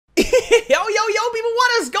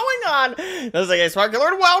on? I was like, hey, Smart Killer,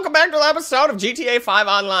 and welcome back to the episode of GTA 5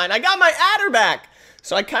 Online. I got my adder back.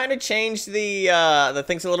 So I kind of changed the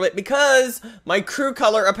things a little bit because my crew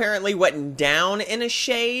color apparently went down in a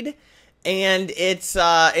shade. And it's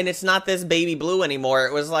not this baby blue anymore.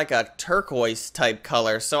 It was like a turquoise type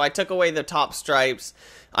color. So I took away the top stripes.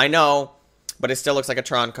 I know, but it still looks like a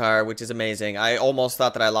Tron car, which is amazing. I almost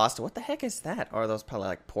thought that I lost it. What the heck is that? Or are those probably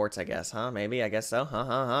like ports, I guess, huh? Maybe, I guess so.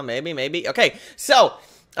 Maybe. Okay, so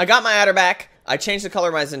I got my adder back. I changed the color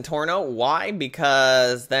of my Zentorno. Why?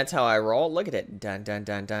 Because that's how I roll. Look at it. Dun, dun,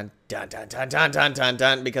 dun, dun, dun, dun, dun, dun, dun, dun,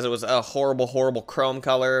 dun. Because it was a horrible, horrible chrome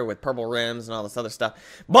color with purple rims and all this other stuff.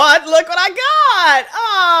 But look what I got!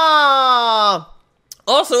 Ah!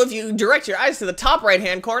 Also, if you direct your eyes to the top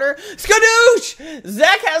right-hand corner, skadoosh!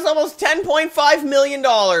 Zach has almost $10.5 million.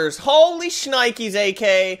 Holy shnikes,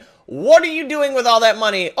 AK. What are you doing with all that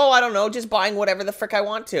money? Oh, I don't know. Just buying whatever the frick I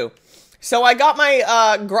want to. So I got my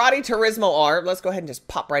Grotti Turismo R. Let's go ahead and just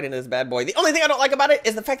pop right into this bad boy. The only thing I don't like about it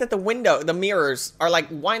is the fact that the mirrors are like,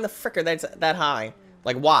 why in the frick are they that high?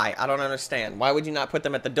 Like, why? I don't understand. Why would you not put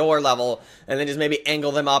them at the door level and then just maybe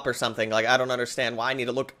angle them up or something? Like, I don't understand why I need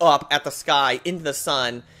to look up at the sky into the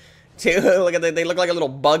sun to look at they look like a little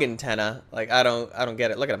bug antenna. Like, I don't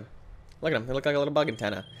get it. Look at them. Look at them. They look like a little bug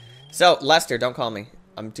antenna. So, Lester, don't call me.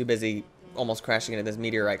 I'm too busy almost crashing into this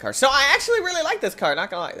meteorite car. So I actually really like this car. Not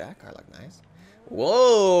gonna lie, that car looked nice.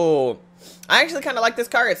 Whoa. I actually kind of like this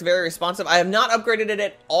car. It's very responsive. I have not upgraded it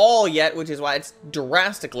at all yet, which is why it's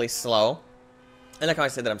drastically slow. And like how I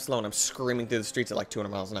said that I'm slow and I'm screaming through the streets at like 200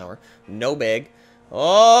 miles an hour. No big.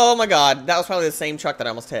 Oh my god. That was probably the same truck that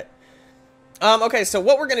I almost hit. Okay, so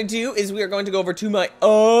what we're going to do is we are going to go over to my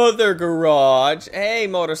other garage. Hey,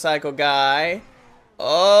 motorcycle guy.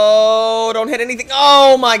 Oh, don't hit anything.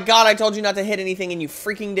 Oh my god, I told you not to hit anything and you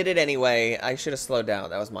freaking did it anyway. I should have slowed down.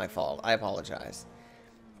 That was my fault. I apologize.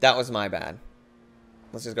 That was my bad.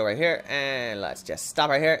 Let's just go right here and let's just stop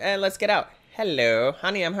right here and let's get out. Hello,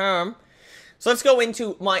 honey, I'm home. So let's go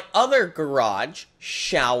into my other garage,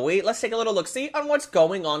 shall we? Let's take a little look-see on what's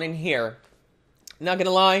going on in here. Not gonna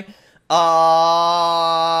lie.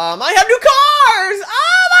 I have new cars!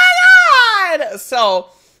 Oh my god! So,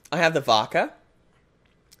 I have the Vaca.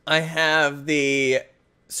 I have the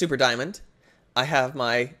Super Diamond. I have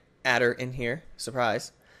my Adder in here.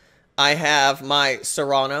 Surprise. I have my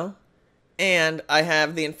Serrano. And I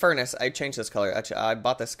have the Infernus. I changed this color. Actually, I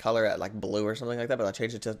bought this color at like blue or something like that, but I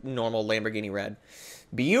changed it to normal Lamborghini red.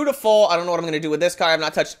 Beautiful. I don't know what I'm going to do with this car. I've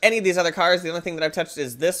not touched any of these other cars. The only thing that I've touched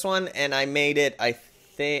is this one, and I made it, I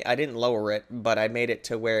think, I didn't lower it, but I made it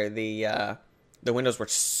to where the windows were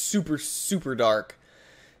super, super dark.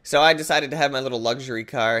 So I decided to have my little luxury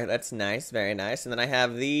car. That's nice. Very nice. And then I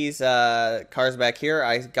have these cars back here.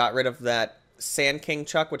 I got rid of that Sand King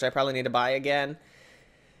truck, which I probably need to buy again.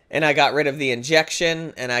 And I got rid of the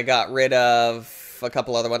injection, and I got rid of a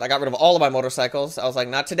couple other ones. I got rid of all of my motorcycles. I was like,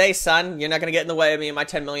 not today, son. You're not going to get in the way of me and my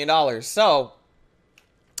 $10 million. So,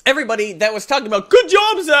 everybody that was talking about, good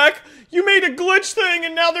job, Zach. You made a glitch thing,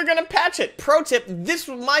 and now they're going to patch it. Pro tip,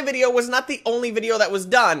 my video was not the only video that was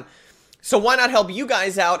done. So why not help you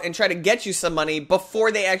guys out and try to get you some money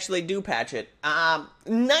before they actually do patch it?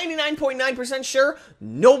 99.9% sure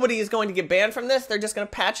nobody is going to get banned from this. They're just going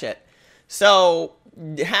to patch it. So,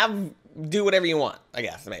 do whatever you want, I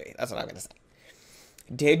guess, maybe. That's what I'm going to say.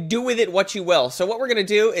 Do with it what you will. So what we're going to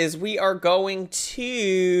do is we are going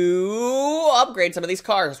to upgrade some of these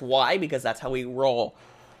cars. Why? Because that's how we roll.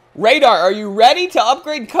 Radar, are you ready to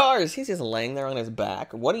upgrade cars? He's just laying there on his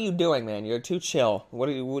back. What are you doing, man? You're too chill.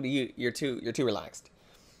 You're too relaxed.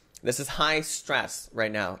 This is high stress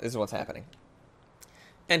right now. This is what's happening.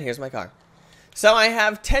 And here's my car. So I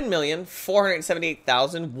have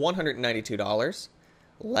 $10,478,192.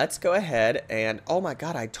 Let's go ahead and, oh my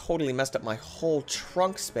god, I totally messed up my whole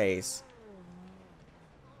trunk space.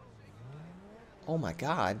 Oh my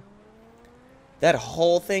god. That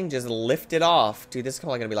whole thing just lifted off. Dude, this is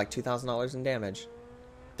probably going to be like $2,000 in damage.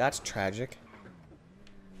 That's tragic.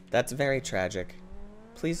 That's very tragic.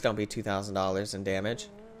 Please don't be $2,000 in damage.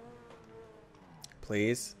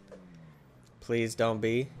 Please. Please don't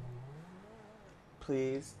be.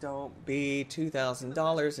 Please don't be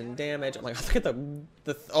 $2,000 in damage. I'm like, look at the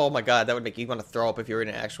oh my god, that would make you want to throw up if you were in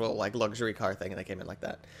an actual like luxury car thing and they came in like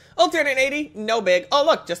that. Oh, $380, no big. Oh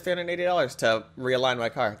look, just $380 to realign my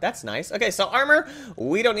car. That's nice. Okay, so armor,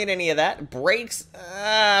 we don't need any of that. Brakes,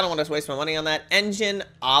 I don't want to waste my money on that. Engine,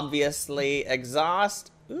 obviously.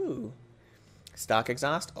 Exhaust, ooh. Stock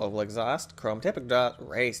exhaust, oval exhaust, chrome tip exhaust,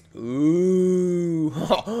 raced. Ooh.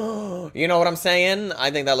 You know what I'm saying? I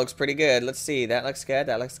think that looks pretty good. Let's see. That looks good.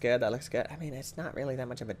 That looks good. That looks good. I mean, it's not really that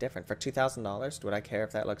much of a difference. For $2,000, would I care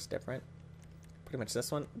if that looks different? Pretty much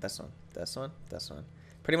this one, this one, this one, this one.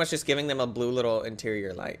 Pretty much just giving them a blue little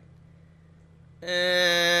interior light.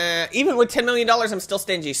 Even with $10 million, I'm still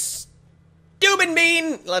stingy. Stupid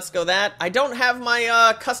bean! Let's go that. I don't have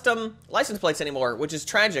my custom license plates anymore, which is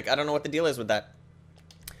tragic. I don't know what the deal is with that.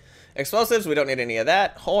 Explosives, we don't need any of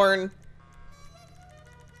that. Horn.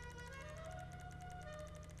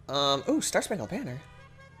 Ooh, Star Spangled Banner.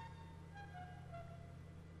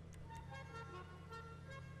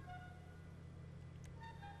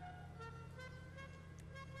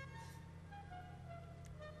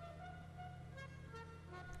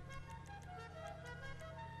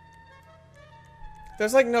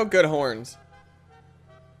 There's like no good horns.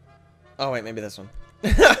 Oh wait, maybe this one.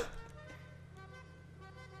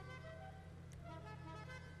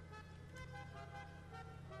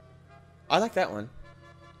 I like that one.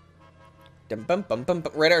 Dum bum bum bum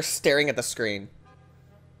bum. Radar staring at the screen.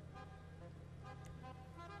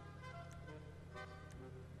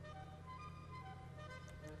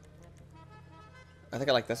 I think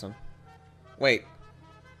I like this one. Wait.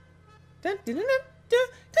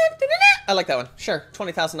 I like that one. Sure.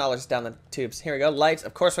 $20,000 down the tubes. Here we go. Lights.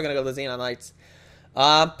 Of course we're going to go to the Xenon lights.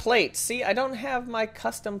 Plate. See, I don't have my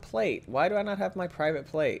custom plate. Why do I not have my private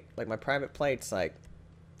plate? Like, my private plate's like,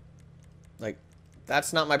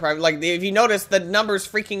 that's not my private. Like, if you notice, the numbers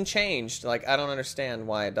freaking changed. Like, I don't understand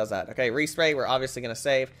why it does that. Okay, respray. We're obviously going to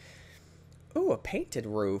save. Ooh, a painted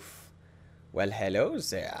roof. Well, hello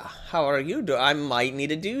there. How are you doing? I might need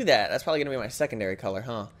to do that. That's probably going to be my secondary color,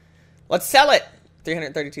 huh? Let's sell it.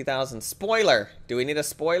 332,000. Spoiler. Do we need a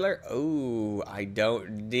spoiler? Oh, I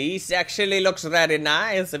don't. This actually looks very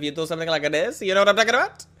nice if you do something like this. You know what I'm talking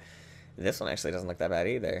about? This one actually doesn't look that bad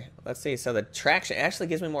either. Let's see. So the traction actually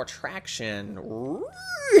gives me more traction.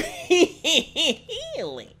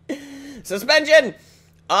 Really? Suspension.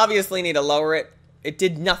 Obviously need to lower it. It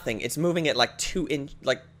did nothing. It's moving at like 2 inch,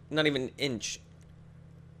 like not even an inch.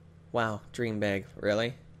 Wow. Dream big.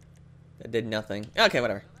 Really? It did nothing. Okay,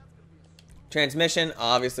 whatever. Transmission,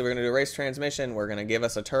 obviously we're going to do a race transmission. We're going to give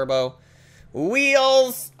us a turbo.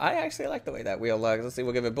 Wheels, I actually like the way that wheel looks. Let's see,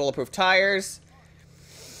 we'll give it bulletproof tires.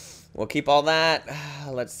 We'll keep all that.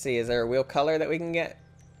 Let's see, is there a wheel color that we can get?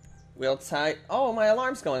 Wheel type. Oh, my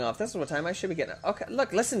alarm's going off. This is what time I should be getting. Okay,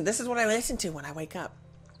 look, listen, this is what I listen to when I wake up.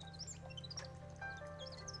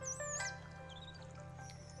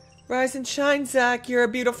 Rise and shine, Zach. You're a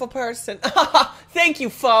beautiful person. Thank you,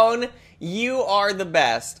 phone. You are the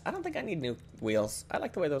best. I don't think I need new wheels. I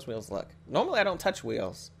like the way those wheels look. Normally, I don't touch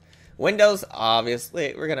wheels. Windows,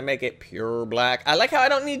 obviously, we're going to make it pure black. I like how I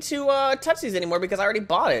don't need to touch these anymore because I already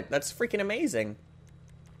bought it. That's freaking amazing.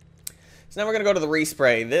 So now we're going to go to the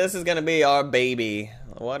respray. This is going to be our baby.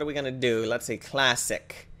 What are we going to do? Let's see.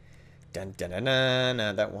 Classic. Dun, dun, dun, dun,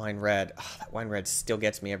 dun. That wine red. Oh, that wine red still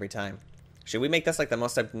gets me every time. Should we make this like the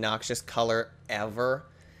most obnoxious color ever?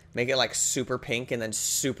 Make it like super pink and then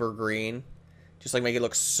super green. Just like make it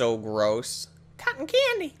look so gross. Cotton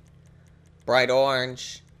candy. Bright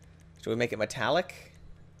orange. Should we make it metallic?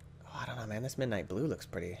 Oh, I don't know, man. This midnight blue looks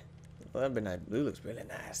pretty. Well, midnight blue looks really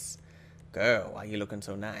nice. Girl, why are you looking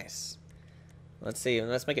so nice? Let's see.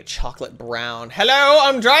 Let's make it chocolate brown. Hello,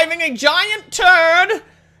 I'm driving a giant turd.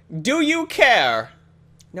 Do you care?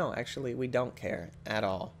 No, actually, we don't care at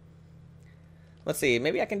all. Let's see.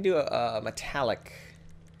 Maybe I can do a metallic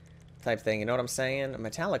type thing. You know what I'm saying? A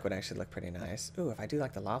metallic would actually look pretty nice. Ooh, if I do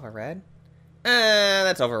like the lava red?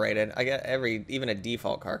 That's overrated. I get even a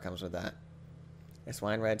default car comes with that. This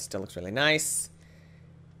wine red still looks really nice.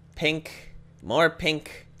 Pink. More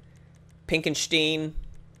pink. Pinkenstein.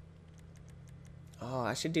 Oh,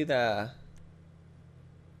 I should do the...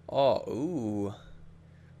 Oh, ooh.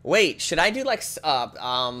 Wait, should I do like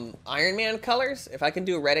Iron Man colors? If I can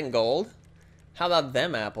do red and gold? How about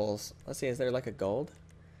them apples? Let's see, is there like a gold?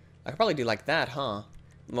 I could probably do like that, huh?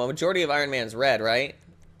 Well, majority of Iron Man's red, right?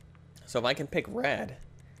 So if I can pick red,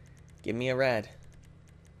 give me a red.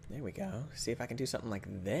 There we go. See if I can do something like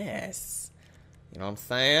this. You know what I'm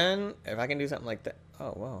saying? If I can do something like that.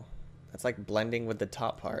 Oh, whoa. That's like blending with the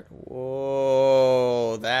top part.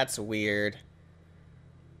 Whoa, that's weird.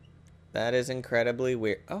 That is incredibly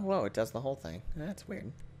weird. Oh, whoa, it does the whole thing. That's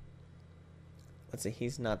weird. Let's see,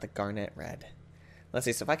 he's not the garnet red. Let's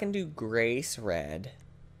see, so if I can do Grace red.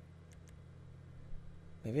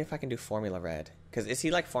 Maybe if I can do Formula red. Because is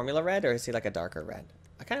he like Formula red or is he like a darker red?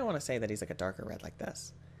 I kind of want to say that he's like a darker red like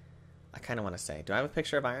this. I kind of want to say. Do I have a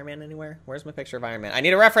picture of Iron Man anywhere? Where's my picture of Iron Man? I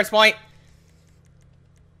need a reference point!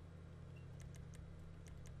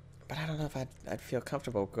 I'd feel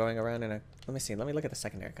comfortable going around in a... Let me see. Let me look at the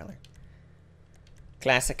secondary color.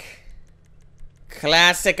 Classic.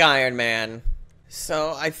 Classic Iron Man.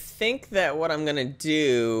 So I think that what I'm gonna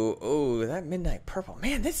do... Ooh, that midnight purple.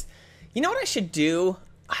 Man, this... You know what I should do?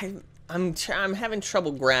 I'm having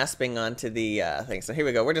trouble grasping onto the thing. So here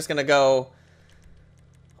we go. We're just gonna go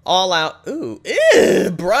all out. Ooh,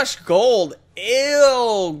 ew, brushed gold.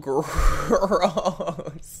 Ew,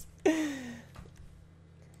 gross.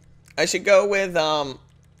 I should go with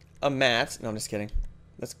a matte. No, I'm just kidding.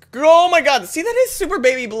 Let's. Oh my God! See, that is super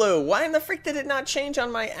baby blue. Why in the frick did it not change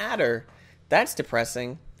on my adder? That's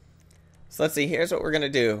depressing. So let's see. Here's what we're gonna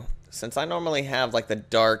do. Since I normally have like the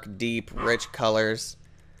dark, deep, rich colors,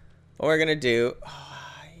 what we're gonna do. Oh,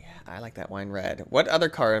 yeah, I like that wine red. What other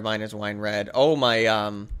car of mine is wine red? Oh,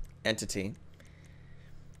 my entity.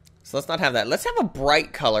 So let's not have that. Let's have a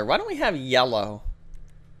bright color. Why don't we have yellow?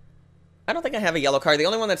 I don't think I have a yellow car. The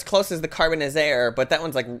only one that's close is the Carbonizaire, but that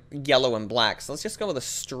one's like yellow and black. So let's just go with a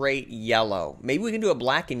straight yellow. Maybe we can do a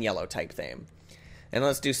black and yellow type theme. And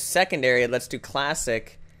let's do secondary. Let's do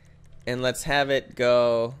classic. And let's have it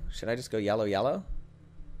go... Should I just go yellow, yellow?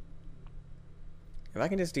 If I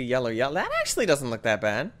can just do yellow, yellow... That actually doesn't look that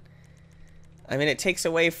bad. I mean, it takes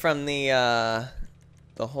away from the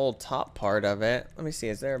whole top part of it. Let me see.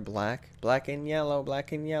 Is there a black? Black and yellow,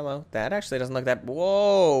 black and yellow. That actually doesn't look that...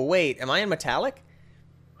 Whoa, wait. Am I in metallic?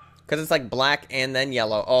 Because it's like black and then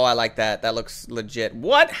yellow. Oh, I like that. That looks legit.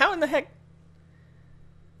 What? How in the heck?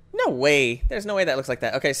 No way. There's no way that looks like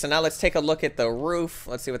that. Okay, so now let's take a look at the roof.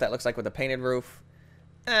 Let's see what that looks like with the painted roof.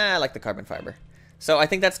 I like the carbon fiber. So I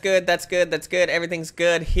think that's good, that's good, that's good. Everything's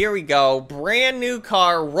good. Here we go. Brand new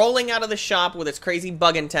car rolling out of the shop with its crazy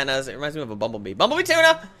bug antennas. It reminds me of a Bumblebee. Bumblebee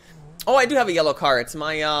tuna! Oh, I do have a yellow car. It's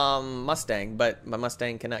my Mustang, but my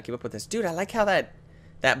Mustang cannot keep up with this. Dude, I like how that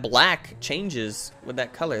black changes with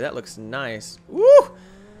that color. That looks nice. Woo!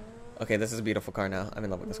 Okay, this is a beautiful car now. I'm in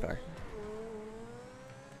love with this car.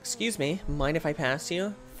 Excuse me, mind if I pass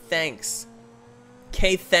you? Thanks.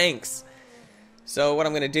 Okay, thanks. So what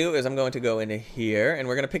I'm going to do is I'm going to go into here, and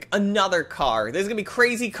we're going to pick another car. This is going to be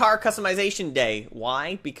crazy car customization day.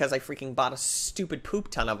 Why? Because I freaking bought a stupid poop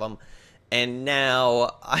ton of them, and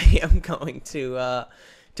now I am going to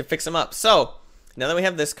fix them up. So, now that we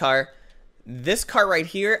have this car right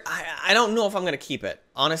here, I don't know if I'm going to keep it.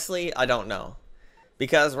 Honestly, I don't know.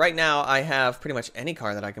 Because right now I have pretty much any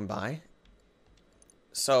car that I can buy.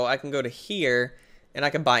 So I can go to here, and I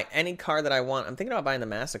can buy any car that I want. I'm thinking about buying the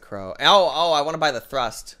Massacro. Oh, I want to buy the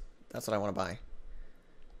Thrust. That's what I want to buy.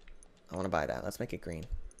 I want to buy that. Let's make it green.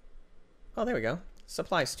 Oh, there we go.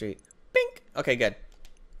 Supply Street. Bink. Okay, good.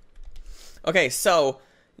 Okay, so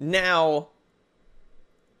now,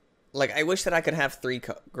 like, I wish that I could have 3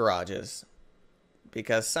 garages.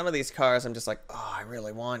 Because some of these cars, I'm just like, oh, I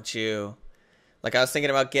really want you. Like, I was thinking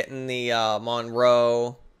about getting the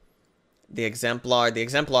Monroe. The Exemplar. The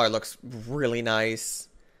Exemplar looks really nice.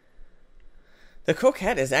 The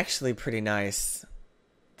Coquette is actually pretty nice.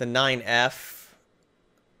 The 9F.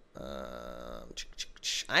 I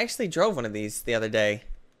actually drove one of these the other day.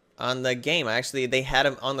 On the game. They had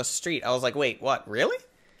them on the street. I was like, wait, what? Really?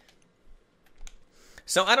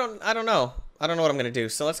 So I don't know. I don't know what I'm going to do.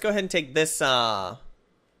 So let's go ahead and take this, the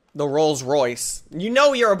Rolls Royce. You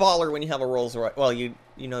know you're a baller when you have a Rolls Royce. Well, you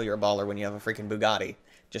know you're a baller when you have a freaking Bugatti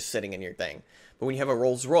just sitting in your thing. But when you have a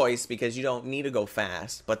Rolls Royce, because you don't need to go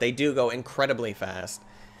fast, but they do go incredibly fast.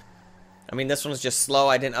 I mean, this one's just slow.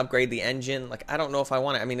 I didn't upgrade the engine. Like, I don't know if I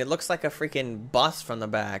want it. I mean, it looks like a freaking bus from the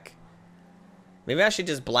back. Maybe I should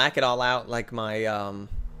just black it all out like my,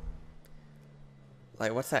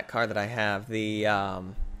 like, what's that car that I have? The,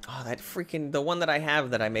 oh, that freaking, the one that I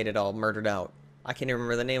have that I made it all murdered out. I can't even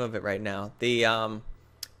remember the name of it right now. The,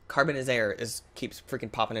 Carbonizaire keeps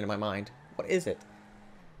freaking popping into my mind. What is it?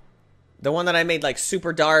 The one that I made, like,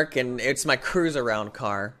 super dark, and it's my cruise around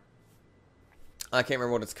car. I can't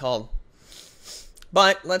remember what it's called.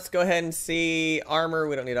 But let's go ahead and see armor.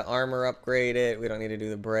 We don't need to armor upgrade it. We don't need to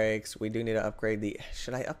do the brakes. We do need to upgrade the...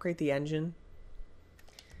 Should I upgrade the engine?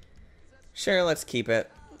 Sure, let's keep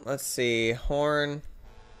it. Let's see. Horn.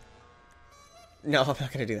 No, I'm not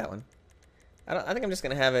going to do that one. I think I'm just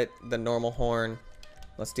going to have it the normal horn.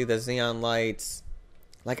 Let's do the xenon lights.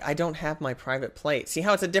 Like, I don't have my private plate. See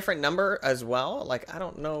how it's a different number as well? Like, I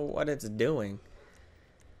don't know what it's doing.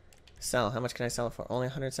 Sell. How much can I sell it for? Only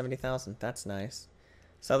 170,000. That's nice.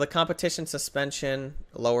 So the competition suspension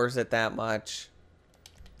lowers it that much.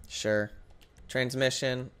 Sure.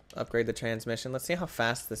 Transmission. Upgrade the transmission. Let's see how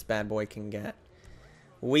fast this bad boy can get.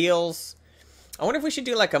 Wheels. I wonder if we should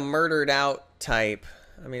do like a murdered out type.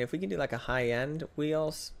 I mean, if we can do like a high-end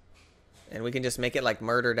wheels. And we can just make it like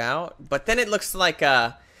murdered out. But then it looks like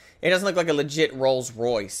a... It doesn't look like a legit Rolls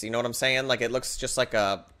Royce. You know what I'm saying? Like it looks just like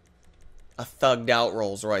a thugged out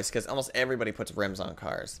Rolls Royce. Because almost everybody puts rims on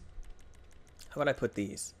cars. How about I put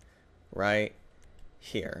these? Right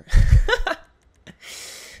here.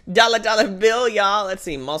 Dollar bill, y'all. Let's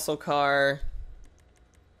see. Muscle car.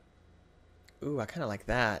 Ooh, I kind of like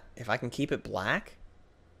that. If I can keep it black.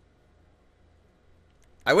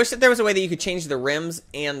 I wish that there was a way that you could change the rims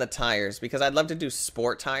and the tires, because I'd love to do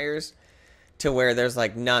sport tires to where there's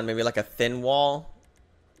like none, maybe like a thin wall.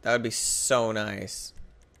 That would be so nice.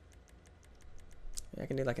 Yeah, I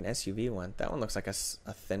can do like an SUV one. That one looks like a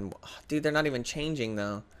thin... Oh, dude, they're not even changing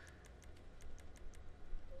though.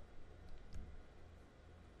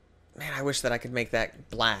 Man, I wish that I could make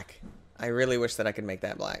that black. I really wish that I could make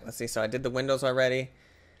that black. Let's see, so I did the windows already.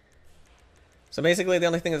 So basically the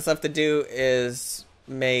only thing that's left to do is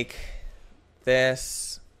make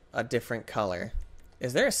this a different color.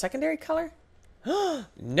 Is there a secondary color?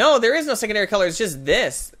 No, there is no secondary color. It's just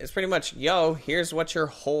this. It's pretty much, yo, here's what your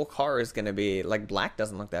whole car is going to be. Like, black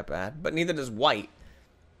doesn't look that bad, but neither does white.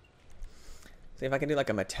 See if I can do like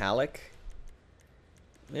a metallic.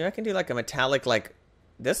 Maybe I can do like a metallic, like,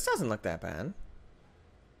 this doesn't look that bad.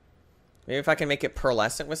 Maybe if I can make it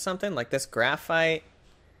pearlescent with something, like this graphite.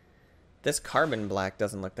 This carbon black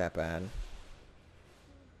doesn't look that bad.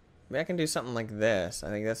 Maybe I can do something like this. I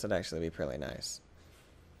think this would actually be pretty nice.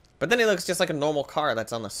 But then it looks just like a normal car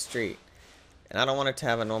that's on the street. And I don't want it to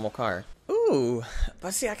have a normal car. Ooh,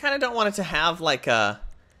 but see, I kind of don't want it to have like a...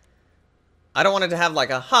 I don't want it to have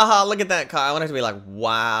like a, haha, look at that car. I want it to be like,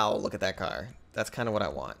 wow, look at that car. That's kind of what I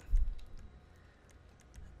want.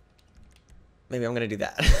 Maybe I'm going to do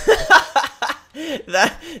that.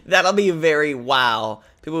 That'll be very wow.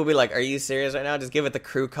 People will be like, are you serious right now? Just give it the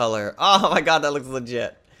crew color. Oh my god, that looks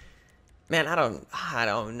legit. Man, I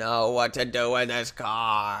don't know what to do with this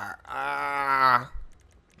car. I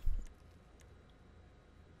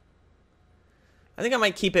think I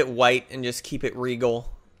might keep it white and just keep it regal.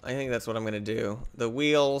 I think that's what I'm going to do. The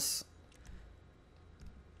wheels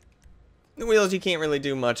you can't really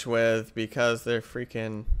do much with because they're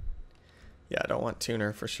freaking... Yeah, I don't want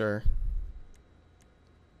tuner for sure.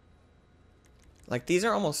 Like, these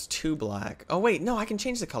are almost too black. Oh, wait, no, I can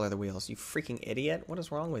change the color of the wheels, you freaking idiot. What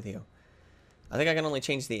is wrong with you? I think I can only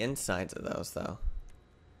change the insides of those, though.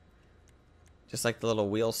 Just like the little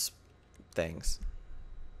wheels things.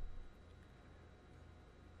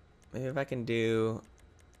 Maybe if I can do...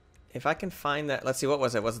 If I can find that... Let's see, what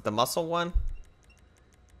was it? Was it the muscle one?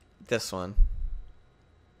 This one.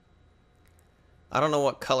 I don't know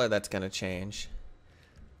what color that's going to change.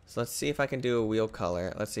 So let's see if I can do a wheel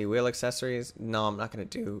color. Let's see, wheel accessories. No, I'm not going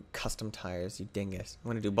to do custom tires, you dingus. I'm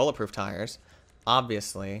going to do bulletproof tires,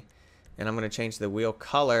 obviously. And I'm going to change the wheel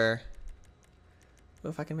color. Ooh,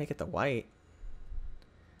 if I can make it the white.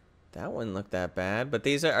 That wouldn't look that bad. But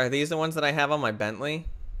these are these the ones that I have on my Bentley?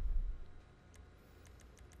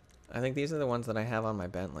 I think these are the ones that I have on my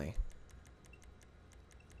Bentley.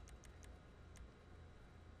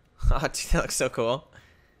 Oh, dude, that looks so cool.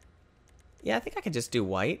 Yeah, I think I could just do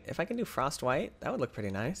white. If I can do frost white, that would look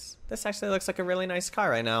pretty nice. This actually looks like a really nice car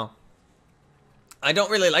right now. I don't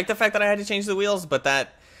really like the fact that I had to change the wheels, but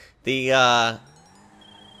that... Oh,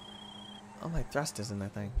 my thrust is in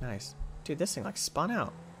that thing. Nice. Dude, this thing like spun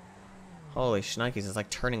out. Holy shnikes, it's like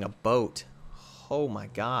turning a boat. Oh my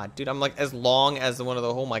god. Dude, I'm like as long as one of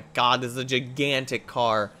the... Oh my god, this is a gigantic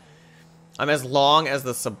car. I'm as long as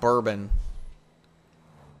the Suburban.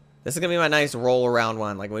 This is going to be my nice roll around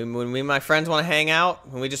one. Like when me and my friends want to hang out,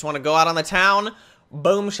 when we just want to go out on the town,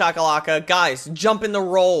 boom shakalaka. Guys, jump in the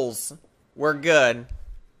rolls. We're good.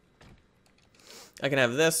 I can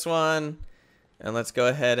have this one. And let's go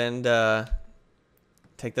ahead and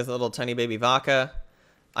take this little tiny baby Vaca.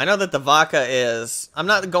 I know that the Vaca is... I'm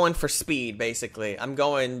not going for speed, basically. I'm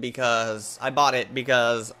going because... I bought it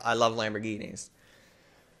because I love Lamborghinis.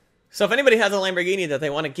 So if anybody has a Lamborghini that they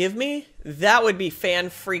want to give me, that would be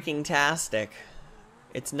fan-freaking-tastic.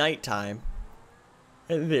 It's nighttime.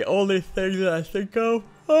 And the only thing that I think of...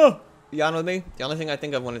 Oh! You on with me? The only thing I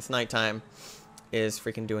think of when it's nighttime is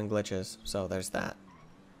freaking doing glitches. So there's that.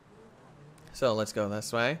 So let's go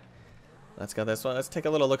this way. Let's go this way. Let's take a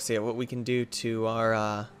little look-see at what we can do to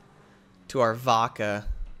our Vaca.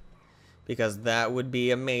 Because that would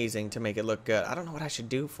be amazing to make it look good. I don't know what I should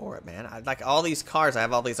do for it, man. Like all these cars, I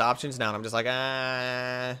have all these options now, and I'm just like,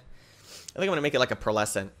 I think I'm going to make it like a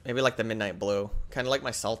pearlescent. Maybe like the midnight blue. Kind of like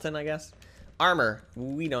my Sultan, I guess. Armor.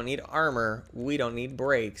 We don't need armor. We don't need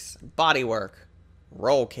brakes. Bodywork.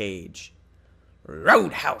 Roll cage.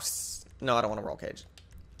 Roadhouse. No, I don't want a roll cage.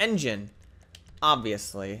 Engine.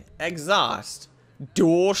 Obviously. Exhaust.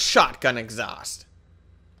 Dual shotgun exhaust.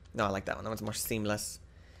 No, I like that one. That one's more seamless.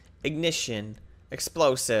 Ignition.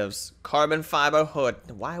 Explosives. Carbon fiber hood.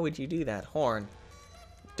 Why would you do that? Horn.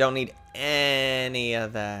 Don't need any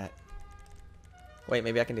of that. Wait,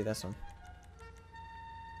 maybe I can do this one.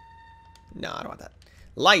 No, I don't want that.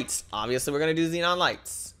 Lights. Obviously, we're going to do xenon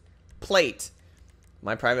lights. Plate.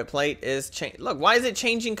 My private plate is Look, why is it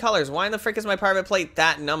changing colors? Why in the frick is my private plate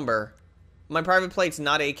that number? My private plate's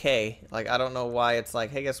not AK. Like, I don't know why it's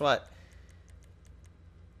like, hey, guess what?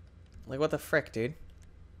 Like, what the frick, dude?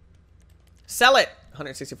 Sell it!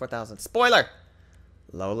 164,000. Spoiler!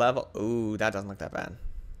 Low level. Ooh, that doesn't look that bad.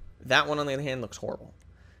 That one, on the other hand, looks horrible.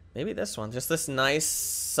 Maybe this one. Just this nice,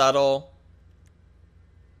 subtle...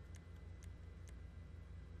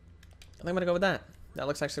 I think I'm going to go with that. That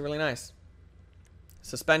looks actually really nice.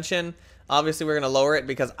 Suspension. Obviously, we're going to lower it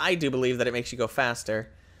because I do believe that it makes you go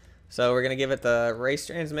faster. So we're going to give it the race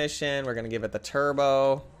transmission. We're going to give it the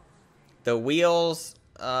turbo. The wheels,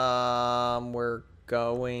 we're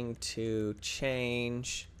going to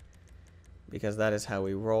change because that is how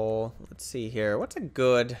we roll. Let's see here. What's a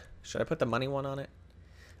good... Should I put the money one on it?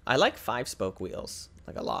 I like 5-spoke wheels,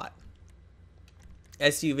 like a lot.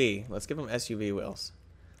 SUV. Let's give them SUV wheels.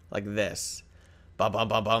 Like this. Bum, bum,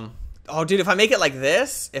 bum, bum. Oh, dude, if I make it like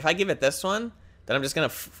this, if I give it this one, then I'm just going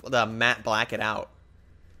to matte black it out.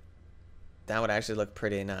 That would actually look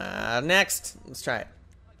pretty nice. Next, let's try it.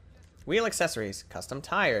 Wheel accessories. Custom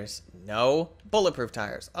tires. No. Bulletproof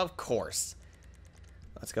tires. Of course.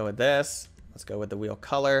 Let's go with this. Let's go with the wheel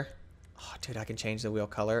color. Oh, dude, I can change the wheel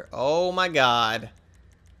color. Oh, my God.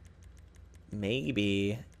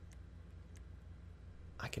 Maybe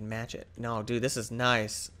I can match it. No, dude, this is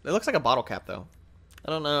nice. It looks like a bottle cap, though.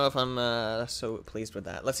 I don't know if I'm so pleased with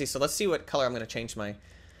that. Let's see. So let's see what color I'm going to change my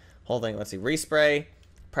whole thing. Let's see. Respray.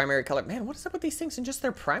 Primary color. Man, what is up with these things and just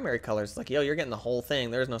their primary colors? Like, yo, you're getting the whole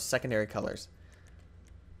thing. There's no secondary colors.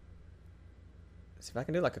 Let's see if I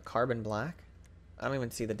can do like a carbon black. I don't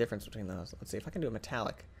even see the difference between those. Let's see if I can do a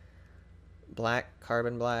metallic. Black,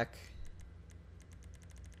 carbon black.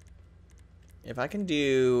 If I can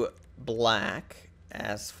do black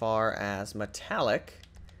as far as metallic,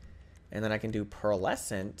 and then I can do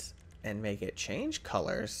pearlescent and make it change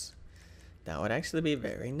colors, that would actually be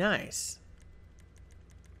very nice.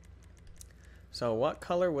 So what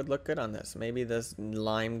color would look good on this? Maybe this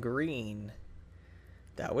lime green.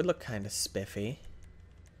 That would look kind of spiffy.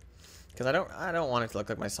 Because I don't want it to look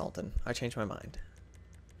like my Sultan. I changed my mind.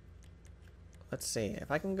 Let's see.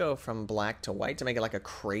 If I can go from black to white to make it like a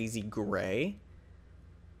crazy gray.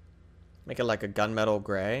 Make it like a gunmetal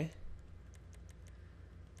gray.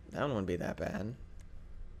 That one wouldn't be that bad.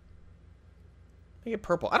 Make it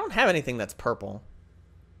purple. I don't have anything that's purple.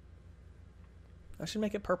 I should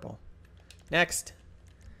make it purple. Next.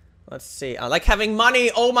 Let's see. I like having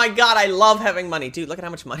money. Oh my God, I love having money. Dude, look at how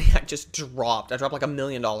much money I just dropped. I dropped like $1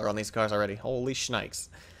 million on these cars already. Holy shnikes.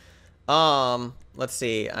 Let's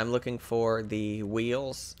see. I'm looking for the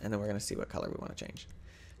wheels, and then we're going to see what color we want to change.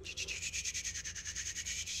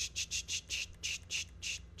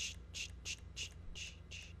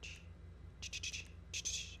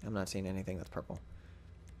 I'm not seeing anything that's purple.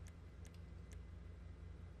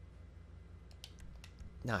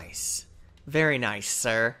 Nice. Very nice,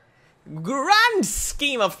 sir. Grand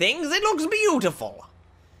scheme of things, it looks beautiful.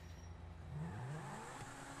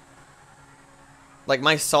 Like,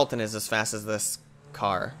 my Sultan is as fast as this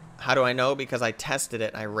car. How do I know? Because I tested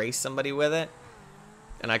it. I raced somebody with it.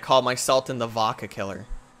 And I called my Sultan the Vodka Killer.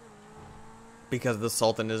 Because the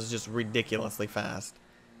Sultan is just ridiculously fast.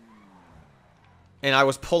 And I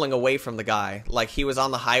was pulling away from the guy. Like, he was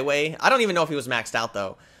on the highway. I don't even know if he was maxed out,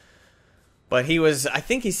 though. But he was, I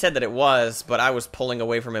think he said that it was, but I was pulling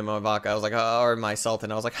away from him on vodka. I was like, oh, or my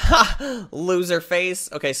Sultan. I was like, ha, loser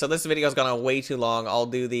face. Okay, so this video's gone on way too long. I'll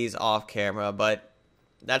do these off camera, but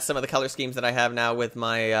that's some of the color schemes that I have now with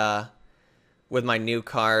my new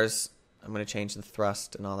cars. I'm going to change the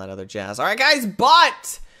thrust and all that other jazz. All right, guys,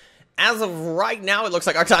 but as of right now, it looks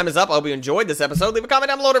like our time is up. I hope you enjoyed this episode. Leave a comment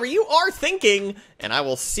down below whatever you are thinking, and I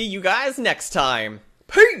will see you guys next time.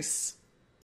 Peace!